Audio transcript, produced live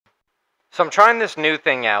So I'm trying this new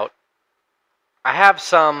thing out. I have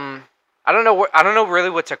some. I don't know. I don't know really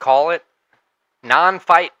what to call it.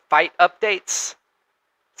 Non-fight fight updates.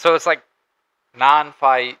 So it's like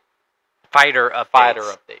Non-fight fighter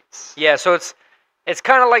updates. Yeah. So it's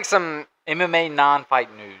kind of like some MMA non-fight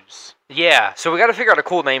news. Yeah. So we got to figure out a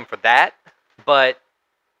cool name for that. But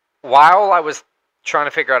while I was trying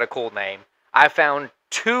to figure out a cool name, I found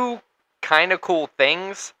two kind of cool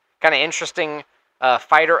things, kind of interesting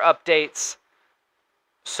fighter updates.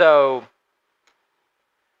 So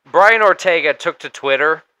Brian Ortega took to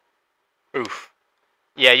Twitter. Oof.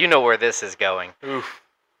 Yeah, you know where this is going. Oof.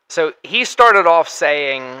 So he started off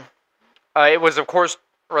saying, it was of course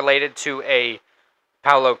related to a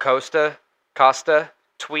Paulo Costa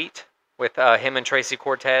tweet with him and Tracy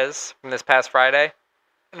Cortez from this past Friday.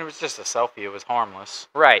 And it was just a selfie. It was harmless.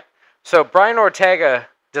 Right. So Brian Ortega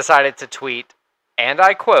decided to tweet, and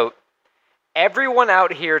I quote, "Everyone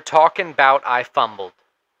out here talking 'bout I fumbled.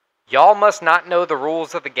 Y'all must not know the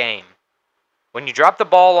rules of the game. When you drop the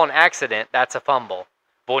ball on accident, that's a fumble.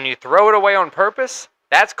 But when you throw it away on purpose,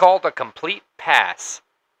 that's called a complete pass.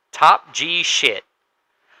 Top G shit."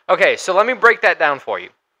 Okay, so let me break that down for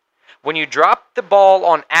you. When you drop the ball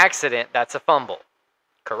on accident, that's a fumble.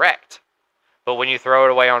 Correct. But when you throw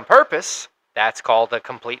it away on purpose, that's called a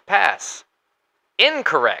complete pass.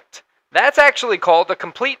 Incorrect. That's actually called a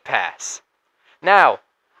complete pass. Now,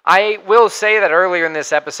 I will say that earlier in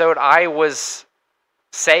this episode, I was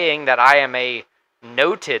saying that I am a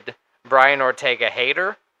noted Brian Ortega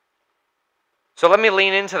hater. So let me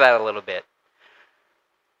lean into that a little bit.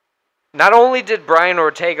 Not only did Brian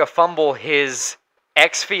Ortega fumble his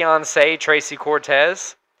ex-fiancée, Tracy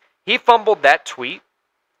Cortez, he fumbled that tweet.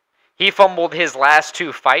 He fumbled his last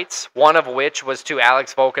two fights, one of which was to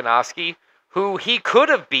Alex Volkanovski, who he could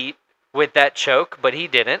have beat with that choke, but he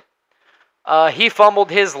didn't. He fumbled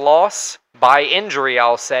his loss by injury,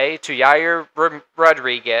 I'll say, to Yair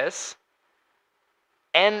Rodriguez.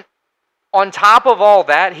 And on top of all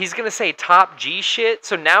that, he's going to say top G shit.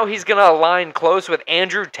 So now he's going to align close with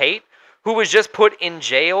Andrew Tate, who was just put in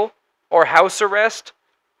jail or house arrest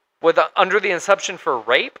with under the assumption for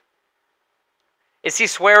rape. Is he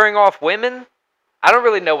swearing off women? I don't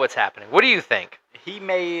really know what's happening. What do you think? He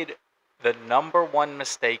made the number one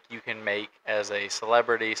mistake you can make as a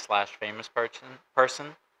celebrity / famous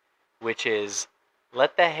person, which is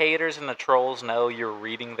let the haters and the trolls know you're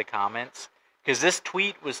reading the comments. Because this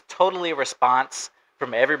tweet was totally a response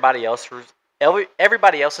from everybody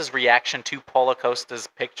else's reaction to Paulo Costa's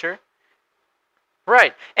picture.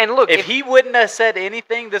 Right. And look, if he wouldn't have said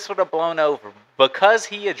anything, this would have blown over. Because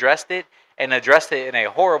he addressed it, and addressed it in a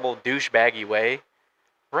horrible douchebaggy way,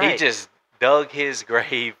 right, he just dug his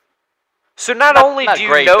grave. So not only do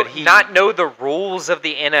you not know the rules of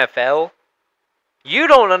the NFL, you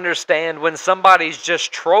don't understand when somebody's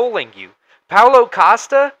just trolling you. Paulo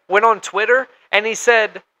Costa went on Twitter and he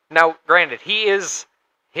said, now granted, he is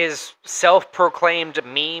his self-proclaimed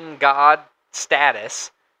meme god status,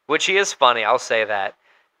 which he is funny, I'll say that.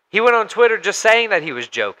 He went on Twitter just saying that he was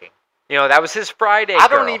joking. You know, that was his Friday girl. I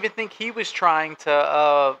don't even think he was trying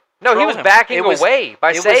to no, he was backing away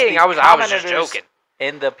by saying I was just joking.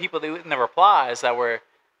 And the people in the replies that were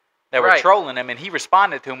trolling him, and he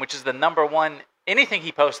responded to him, which is the number one. Anything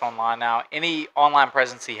he posts online now, any online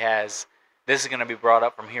presence he has, this is going to be brought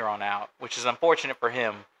up from here on out, which is unfortunate for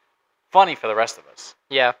him. Funny for the rest of us.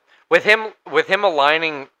 Yeah, with him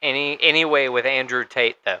aligning anyway with Andrew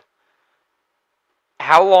Tate though.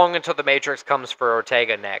 How long until the Matrix comes for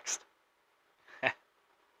Ortega next?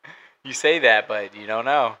 You say that, but you don't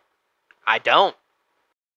know. I don't.